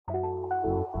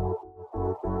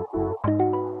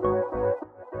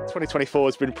2024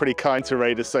 has been pretty kind to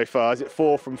Raiders so far. Is it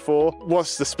 4 from 4?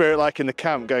 What's the spirit like in the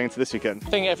camp going into this weekend? I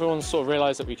think everyone's sort of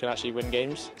realised that we can actually win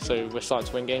games, so we're starting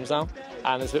to win games now,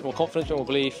 and there's a bit more confidence, a bit more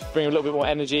belief, bring a little bit more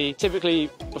energy. Typically,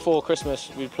 before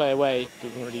Christmas, we'd play away, we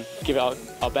wouldn't really give it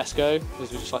our best go,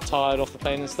 because we were just like tired off the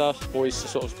plane and stuff. Boys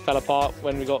sort of fell apart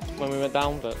when we went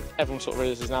down, but everyone sort of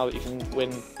realises now that you can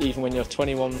win even when you're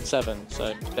 21-7,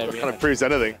 so there we go. Kind of proves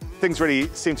anything. Things really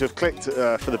seem to have clicked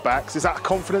for the backs. Is that a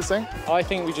confidence thing? I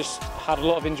think we just had a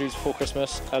lot of injuries before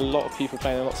Christmas, a lot of people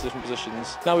playing in lots of different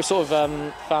positions. Now we've sort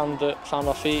of found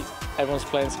our feet, everyone's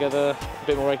playing together a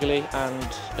bit more regularly, and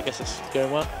I guess it's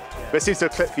going well. But it seems to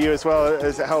have clicked for you as well.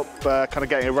 Does it help kind of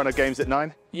getting a run of games at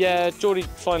 9? Yeah, Geordie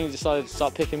finally decided to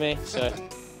start picking me, so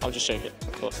I'll just shake it,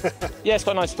 of course. Yeah, it's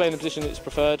quite nice to play in the position that's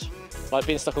preferred. Like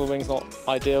being stuck on the wing's not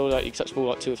ideal, like you can touch the ball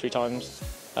like 2 or 3 times.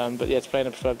 But yeah, to play in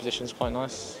a preferred position is quite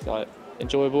nice. Like,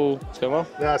 enjoyable, it's going well.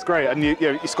 Yeah, that's great, and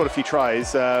you scored a few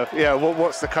tries. Yeah,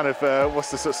 what's the kind of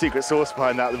what's the sort of secret sauce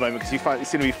behind that at the moment? Because you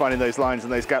seem to be finding those lines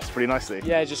and those gaps pretty nicely.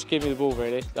 Yeah, just give me the ball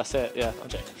really. That's it. Yeah, I'm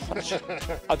joking.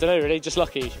 I don't know really. Just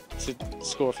lucky to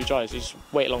score a few tries. You just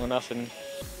wait long enough and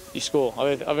you score.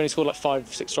 I've only scored like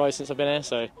 5-6 tries since I've been here.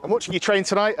 So. I'm watching you train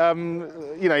tonight.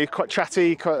 You know, you're quite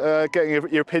chatty, getting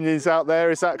your opinions out there.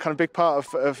 Is that kind of big part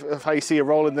of how you see your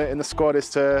role in the squad? Is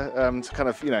to kind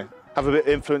of have a bit of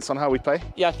influence on how we play?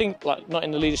 Yeah, I think like not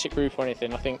in the leadership group or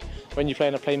anything. I think when you play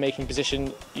in a playmaking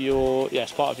position,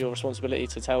 it's part of your responsibility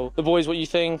to tell the boys what you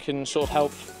think and sort of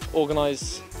help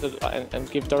organise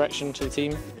and give direction to the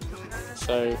team.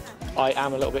 So I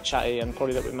am a little bit chatty and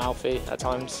probably a little bit mouthy at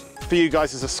times. For you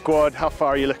guys as a squad, how far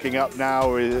are you looking up now,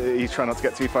 or are you trying not to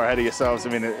get too far ahead of yourselves? I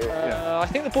mean, I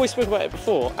think the boys spoke about it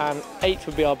before, and 8th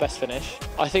would be our best finish.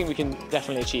 I think we can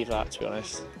definitely achieve that, to be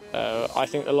honest. I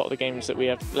think a lot of the games that we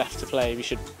have left to play,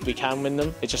 we can win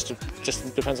them. It just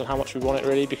depends on how much we want it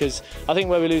really, because I think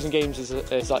where we're losing games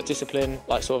is like discipline,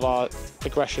 like sort of our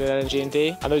aggression and energy and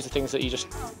D, and those are things that you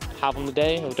just have on the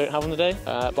day or don't have on the day.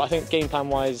 But I think game plan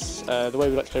wise, the way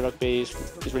we like to play rugby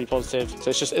is really positive. So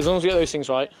it's just as long as we get those things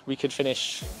right, we could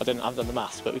finish, I haven't done the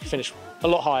maths, but we could finish a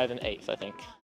lot higher than 8th, I think.